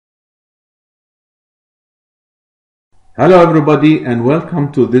Hello everybody, and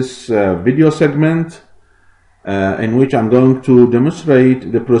welcome to this video segment in which I'm going to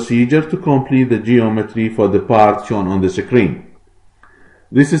demonstrate the procedure to complete the geometry for the part shown on the screen.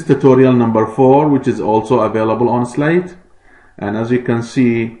 This is tutorial number 4, which is also available on Slate, and as you can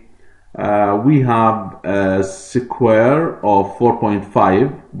see we have a square of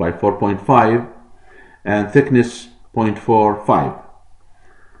 4.5 by 4.5 and thickness 0.45.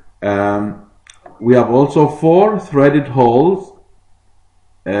 We have also 4 threaded holes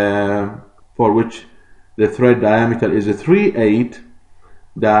for which the thread diameter is a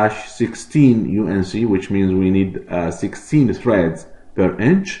 3/8-16 UNC, which means we need 16 threads per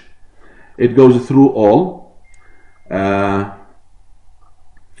inch. It goes through all. And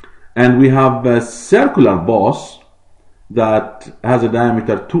we have a circular boss that has a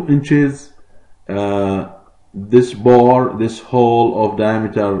diameter 2 inches. This hole of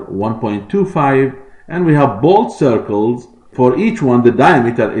diameter 1.25, and we have bolt circles. For each one the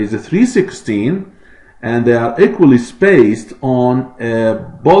diameter is 3/16, and they are equally spaced on a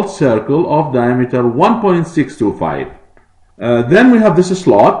bolt circle of diameter 1.625. Then we have this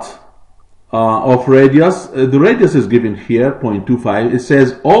slot of radius. The radius is given here 0.25. It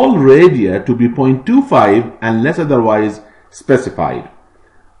says all radii to be 0.25 unless otherwise specified.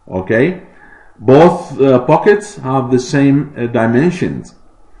 Okay. Both pockets have the same dimensions,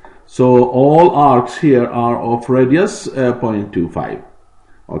 so all arcs here are of radius 0.25.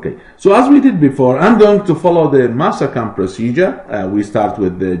 Okay, so as we did before, I'm going to follow the Mastercam procedure. We start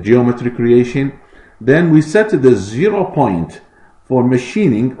with the geometry creation, then we set the 0 point for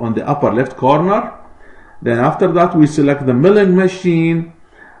machining on the upper left corner. Then after that we select the milling machine.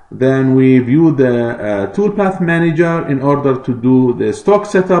 Then we view the toolpath manager in order to do the stock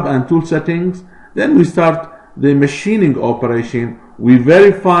setup and tool settings. Then we start the machining operation. We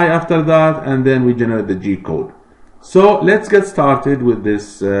verify after that, and then we generate the G code. So let's get started with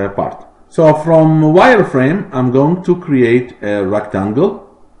this part. So from wireframe, I'm going to create a rectangle.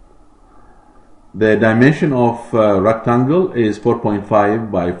 The dimension of rectangle is 4.5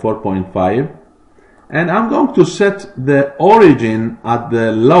 by 4.5. And I'm going to set the origin at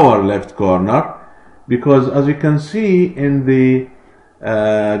the lower left corner, because as you can see in the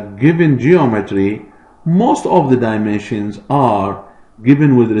given geometry, most of the dimensions are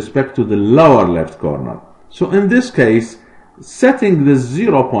given with respect to the lower left corner. So in this case, setting the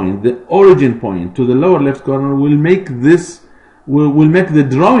 0 point, the origin point, to the lower left corner will make the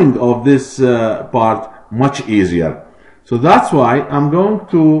drawing of this part much easier. So that's why I'm going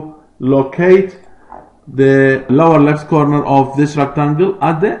to locate the lower left corner of this rectangle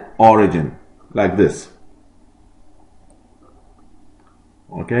at the origin, like this.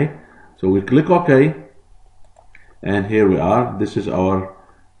 Okay, so we click OK, and here we are. This is our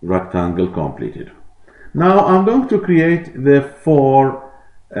rectangle completed. Now I'm going to create the 4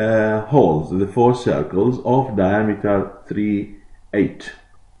 holes, the 4 circles of diameter 3/8.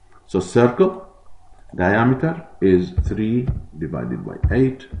 So circle diameter is 3 divided by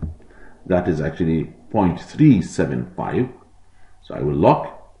 8. That is actually 0.375. So I will lock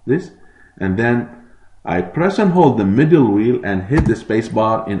this, and then I press and hold the middle wheel and hit the space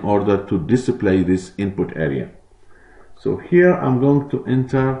bar in order to display this input area. So here I'm going to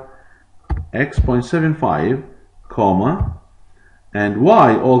enter x 0.75, comma, and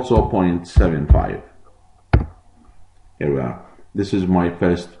y also 0.75. Here we are. This is my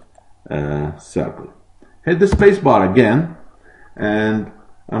first circle. Hit the space bar again, and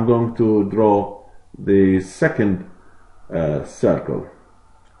I'm going to draw the second circle.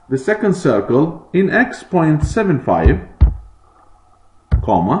 The second circle in x 0.75,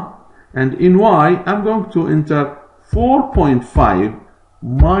 comma, and in y I'm going to enter 4.5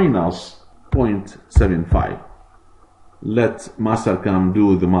 minus 0.75. Let Mastercam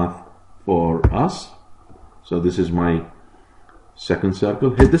do the math for us. So this is my second circle.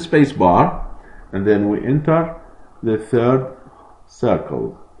 Hit the space bar, and then we enter the third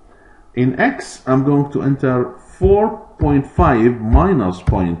circle. In x I'm going to enter 4.5 minus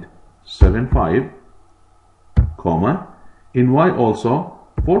 0.75, comma, in y also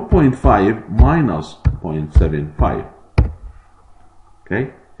 4.5 minus 0.75.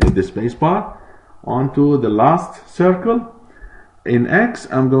 Okay, hit the space bar. Onto the last circle. In x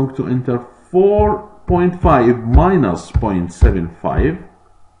I'm going to enter 4.5 minus 0.75,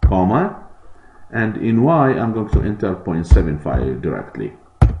 comma, and in y I'm going to enter 0.75 directly.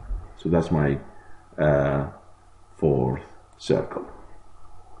 So that's my 4th circle.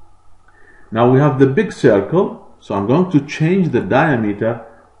 Now we have the big circle, so I'm going to change the diameter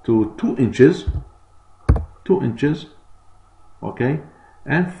to 2 inches. 2 inches. Okay,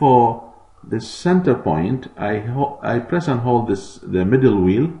 and for this center point, I press and hold the middle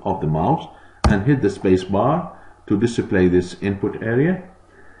wheel of the mouse and hit the space bar to display this input area.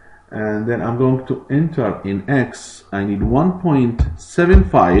 And then I'm going to enter in X, I need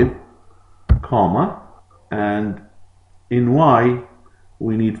 1.75, comma, and in Y,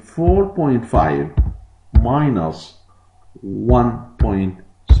 we need 4.5 minus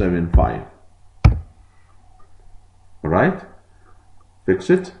 1.75. Alright? Fix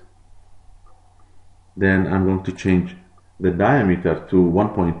it. Then I'm going to change the diameter to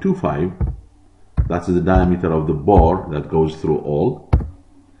 1.25. That's the diameter of the bore that goes through all.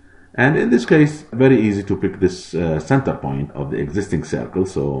 And in this case, very easy to pick this center point of the existing circle,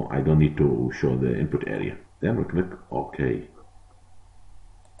 so I don't need to show the input area. Then we click OK.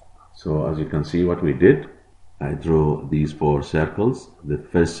 So as you can see what we did, I drew these 4 circles. The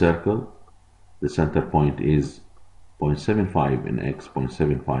first circle, the center point is 0.75 in X,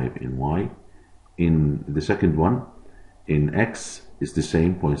 0.75 in Y. In the second one, in X is the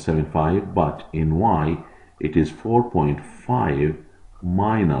same, 0.75, but in Y it is 4.5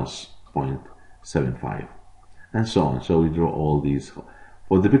 minus 0.75, and so on. So we draw all these.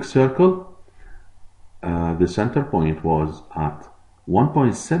 For the big circle, the center point was at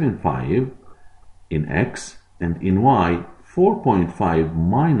 1.75 in X, and in Y 4.5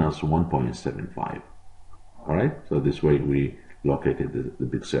 minus 1.75. Alright, so this way we located the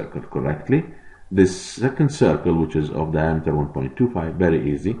big circle correctly. This second circle, which is of diameter 1.25, very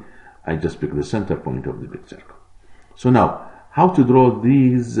easy. I just pick the center point of the big circle. So now, how to draw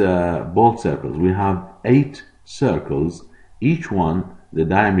these bold circles? We have 8 circles. Each one, the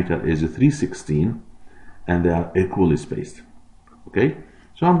diameter is 3/16, and they are equally spaced. Okay,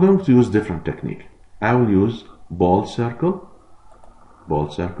 so I'm going to use different technique. I will use bold circle.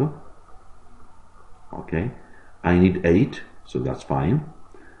 Okay, I need 8, so that's fine.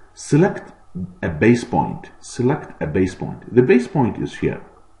 Select a base point. The base point is here,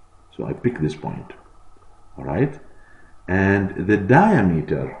 so I pick this point. All right, and the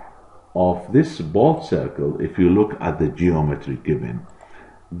diameter of this bold circle, if you look at the geometry given,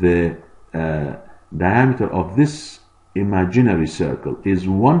 the diameter of this imaginary circle is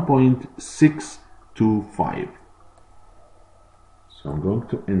 1.625. So I'm going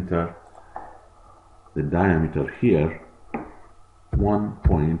to enter the diameter here,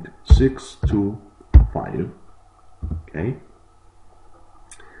 1.625. Okay.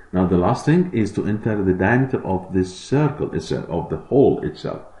 Now the last thing is to enter the diameter of this circle itself, of the hole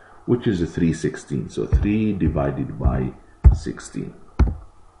itself, which is 3/16. So 3 divided by 16.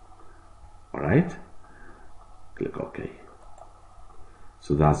 All right. Click OK.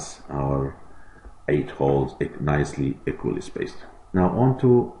 So that's our 8 holes, nicely equally spaced. Now on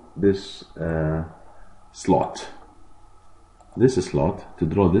to this slot. This slot, to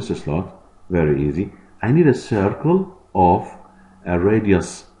draw this slot, very easy. I need a circle of a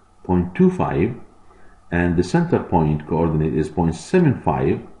radius 0.25, and the center point coordinate is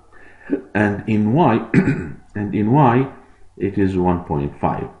 0.75, and in Y it is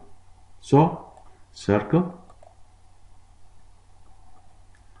 1.5. So circle,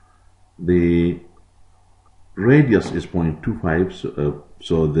 the radius is 0.25,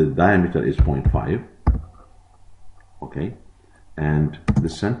 so the diameter is 0.5. Okay, and the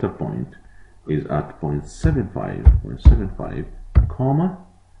center point is at 0.75, comma,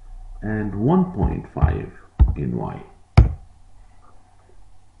 and 1.5 in Y.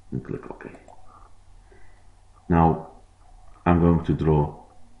 And click OK. Now I'm going to draw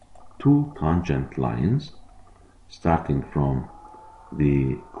 2 tangent lines starting from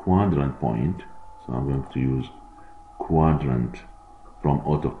the quadrant point. So I'm going to use quadrant from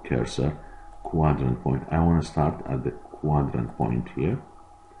auto cursor, quadrant point. I want to start at the quadrant point here.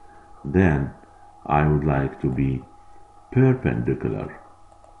 Then I would like to be perpendicular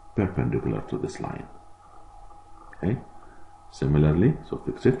to this line. Okay, similarly, so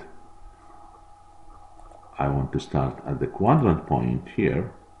fix it. I want to start at the quadrant point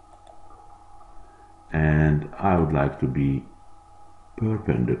here, and I would like to be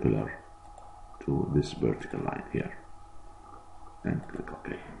perpendicular to this vertical line here, and click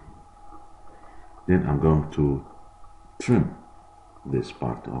OK. Then I'm going to trim this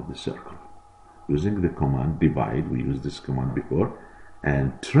part of the circle using the command divide. We used this command before,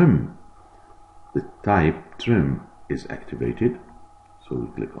 and trim, the type trim is activated, so we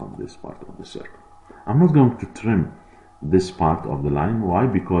click on this part of the circle. I'm not going to trim this part of the line. Why?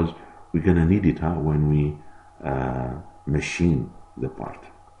 Because we're going to need it when we machine the part.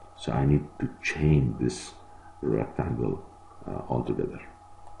 So I need to chain this rectangle altogether.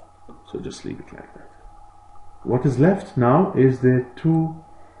 So just leave it like that. What is left now is the 2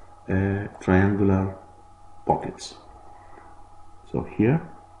 triangular pockets. So here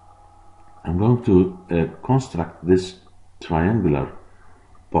I'm going to construct this triangular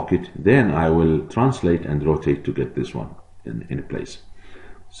pocket, then I will translate and rotate to get this one in place.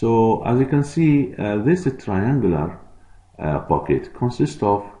 So as you can see, this triangular pocket consists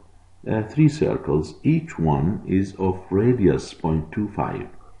of 3 circles. Each one is of radius 0.25.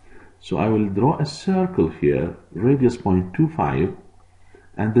 So I will draw a circle here, radius 0.25,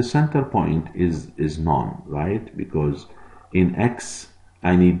 and the center point is none, right? Because in x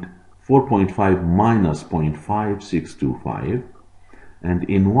I need 4.5 minus 0.5625, and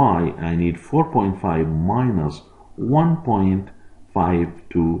in y I need 4.5 minus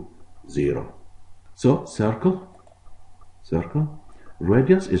 1.520. So circle,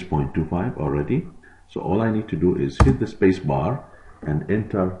 radius is 0.25 already, so all I need to do is hit the space bar and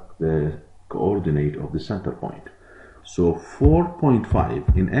enter the coordinate of the center point. So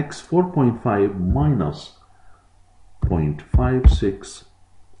 4.5 in x, 4.5 minus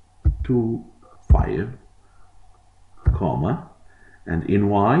 0.5625, comma, and in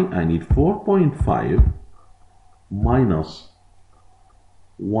y I need 4.5 minus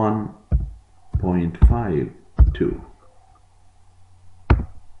 1.52.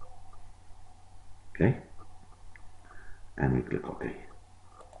 Okay, and we click OK.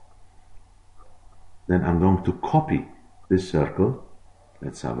 Then I'm going to copy this circle.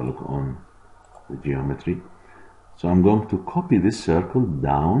 Let's have a look on the geometry. So I'm going to copy this circle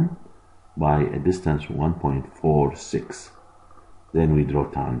down by a distance 1.46. Then we draw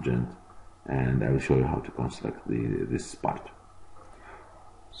tangent, and I will show you how to construct this part.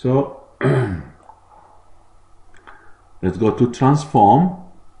 So let's go to transform,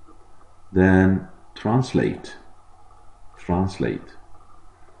 then translate.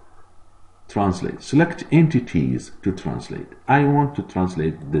 Select entities to translate. I want to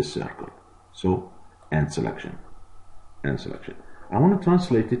translate this circle, so end selection. I want to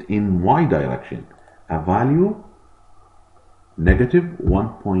translate it in y direction, a value negative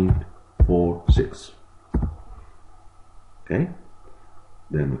 1.46. Okay,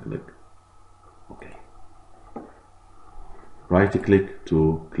 then we click OK. Right click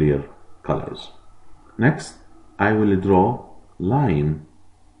to clear colors. Next, I will draw line.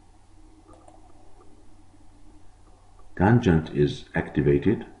 Tangent is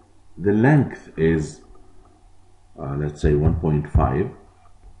activated. The length is let's say 1.5.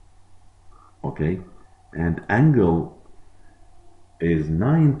 Okay, and angle is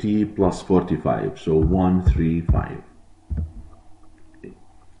 90 plus 45, so 135. Okay.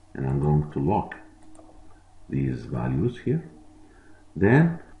 And I'm going to lock these values here.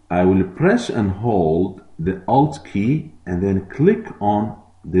 Then I will press and hold the Alt key and then click on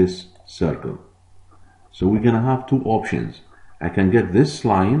this circle. So we're going to have 2 options. I can get this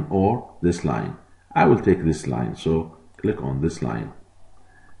line or this line. I will take this line, so click on this line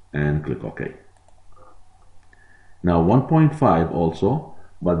and click OK. Now 1.5 also,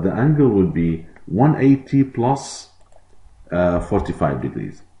 but the angle will be 180 plus 45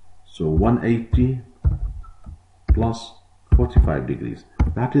 degrees. So 180 plus 45 degrees.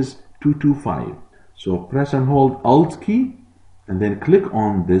 That is 225. So press and hold Alt key and then click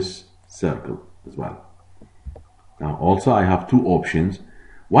on this circle as well. Now also I have 2 options.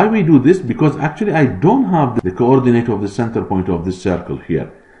 Why we do this? Because actually I don't have the coordinate of the center point of this circle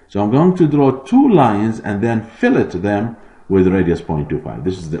here. So I'm going to draw 2 lines and then fillet them with radius 0.25.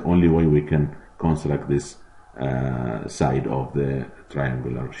 This is the only way we can construct this side of the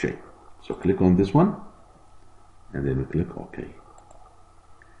triangular shape. So click on this one and then we click OK.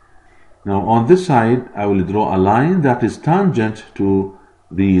 Now on this side I will draw a line that is tangent to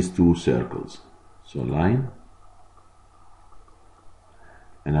these 2 circles. So line,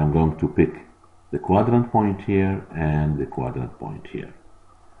 and I'm going to pick the quadrant point here and the quadrant point here.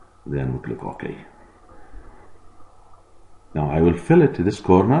 Then we click OK. Now I will fillet this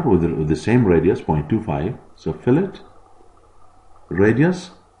corner with the same radius 0.25. So fillet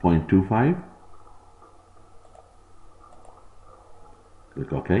radius 0.25.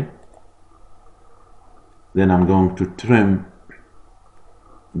 Click OK. Then I'm going to trim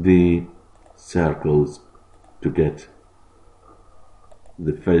the circles to get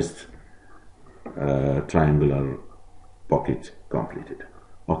the first triangular pocket completed.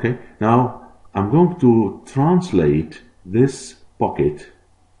 Okay, now I'm going to translate this pocket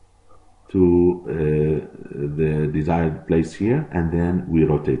to the desired place here, and then we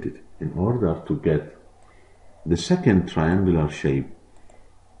rotate it in order to get the second triangular shape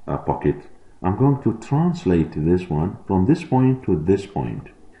pocket. I'm going to translate this one from this point to this point,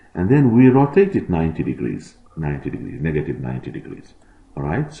 and then we rotate it 90 degrees, negative 90 degrees.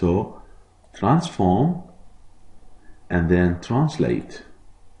 Alright, so transform and then translate.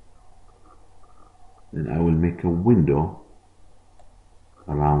 Then I will make a window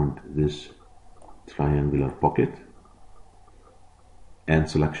around this triangular pocket and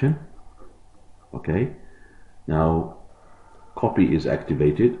selection. Okay, now copy is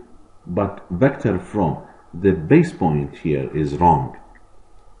activated, but vector from the base point here is wrong.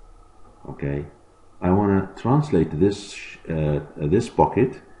 Okay, I want to translate this this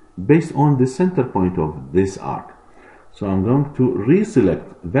pocket based on the center point of this arc. So I'm going to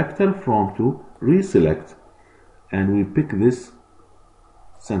reselect vector from to reselect, and we pick this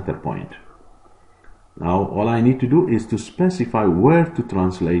center point. Now all I need to do is to specify where to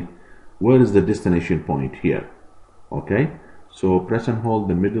translate, where is the destination point here. Okay, so press and hold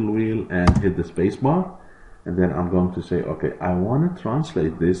the middle wheel and hit the space bar, and then I'm going to say, okay, I want to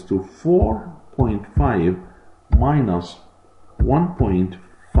translate this to 4.5 minus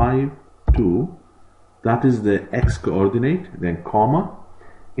 1.52. That is the x coordinate, then comma.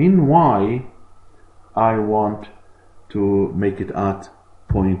 In y, I want to make it at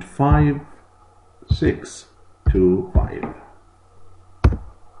 0.5625.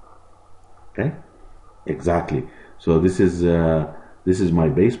 Okay, exactly. So this is my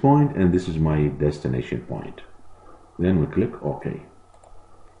base point and this is my destination point. Then we click OK.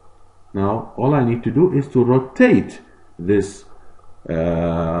 Now all I need to do is to rotate this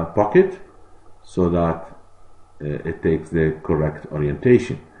pocket so that it takes the correct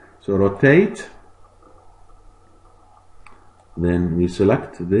orientation. So rotate, then we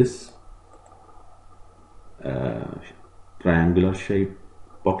select this triangular shape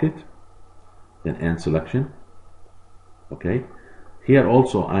pocket, then end selection. Okay, here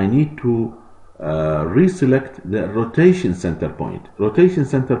also I need to reselect the rotation center point. Rotation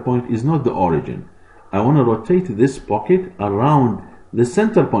center point is not the origin. I want to rotate this pocket around the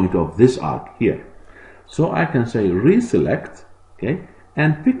center point of this arc here. So I can say reselect, okay,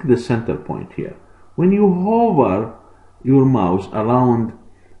 and pick the center point here. When you hover your mouse around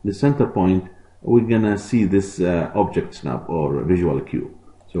the center point, we're gonna see this object snap or visual cue.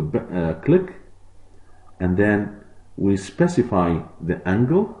 So click, and then we specify the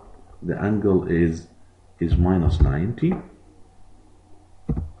angle. The angle is minus 90.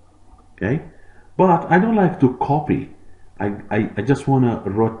 Okay, but I don't like to copy. I just want to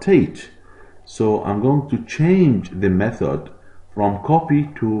rotate. So I'm going to change the method from copy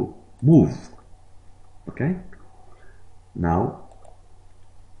to move. Okay, now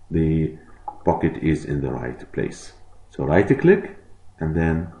the pocket is in the right place. So right click and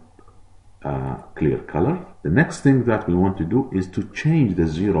then clear color. The next thing that we want to do is to change the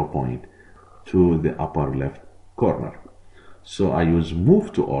 0 point to the upper left corner. So I use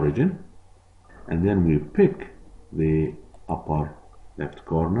move to origin, and then we pick the upper left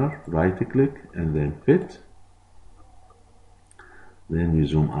corner, right click and then fit. Then we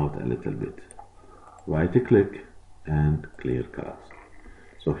zoom out a little bit, right click and clear colors.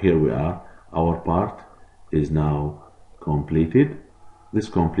 So here we are, our part is now completed. This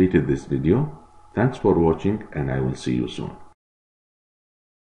completed this video. Thanks for watching, and I will see you soon.